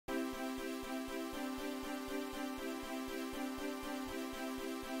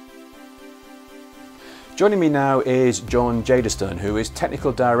Joining me now is John Jadestone, who is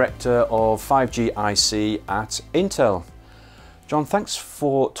Technical Director of 5G IC at Intel. John, thanks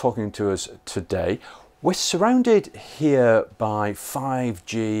for talking to us today. We're surrounded here by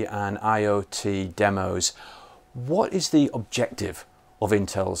 5G and IoT demos. What is the objective of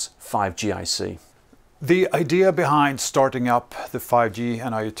Intel's 5G IC? The idea behind starting up the 5G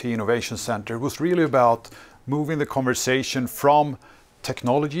and IoT Innovation Center was really about moving the conversation from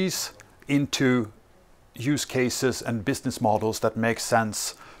technologies into use cases and business models that make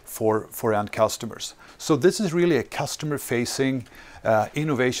sense for end customers. So this is really a customer-facing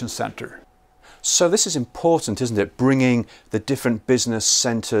innovation center. So this is important, isn't it? Bringing the different business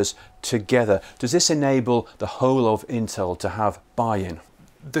centers together. Does this enable the whole of Intel to have buy-in?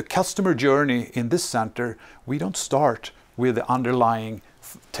 The customer journey in this center, we don't start with the underlying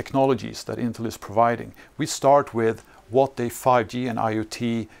technologies that Intel is providing. We start with what a 5G and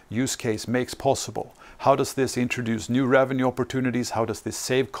IoT use case makes possible. How does this introduce new revenue opportunities? How does this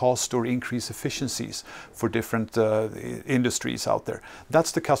save cost or increase efficiencies for different industries out there?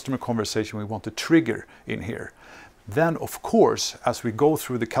 That's the customer conversation we want to trigger in here. Then, of course, as we go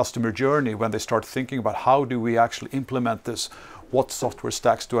through the customer journey, when they start thinking about how do we actually implement this, what software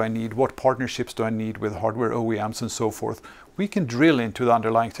stacks do I need, what partnerships do I need with hardware OEMs and so forth, we can drill into the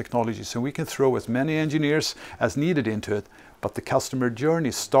underlying technologies and we can throw as many engineers as needed into it. But the customer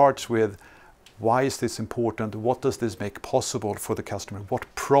journey starts with, why is this important? What does this make possible for the customer? What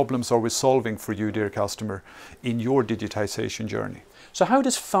problems are we solving for you, dear customer, in your digitization journey? So how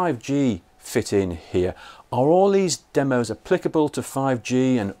does 5G fit in here? Are all these demos applicable to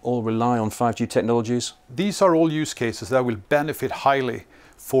 5G and all rely on 5G technologies? These are all use cases that will benefit highly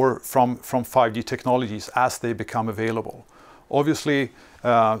from 5G technologies as they become available. Obviously,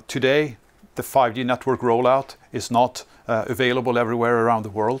 today, the 5G network rollout is not available everywhere around the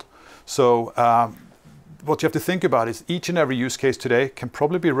world. So what you have to think about is each and every use case today can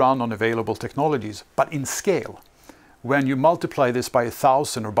probably be run on available technologies, but in scale. When you multiply this by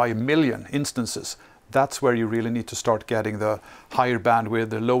 1,000 or by 1,000,000 instances, that's where you really need to start getting the higher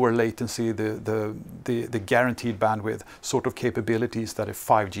bandwidth, the lower latency, the guaranteed bandwidth sort of capabilities that a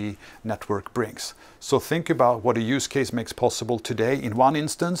 5G network brings. So think about what a use case makes possible today in one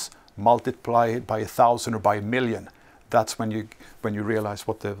instance, multiply it by 1,000 or by 1,000,000. That's when you realize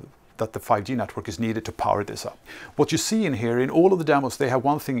that the 5G network is needed to power this up. What you see in here, in all of the demos, they have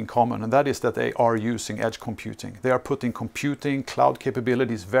one thing in common, and that is that they are using edge computing. They are putting computing, cloud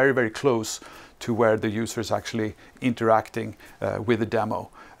capabilities very, very close to where the user is actually interacting with the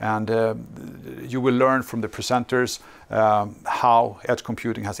demo. And you will learn from the presenters how edge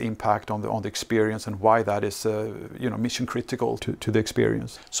computing has impact on the experience and why that is mission critical to the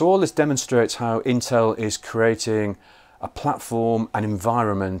experience. So all this demonstrates how Intel is creating a platform, an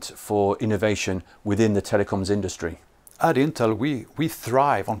environment for innovation within the telecoms industry. At Intel, we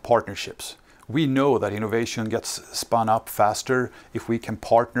thrive on partnerships. We know that innovation gets spun up faster if we can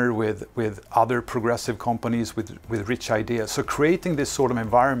partner with other progressive companies with rich ideas. So creating this sort of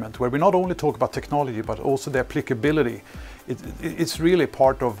environment where we not only talk about technology, but also the applicability, it's really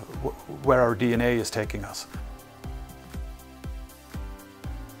part of where our DNA is taking us.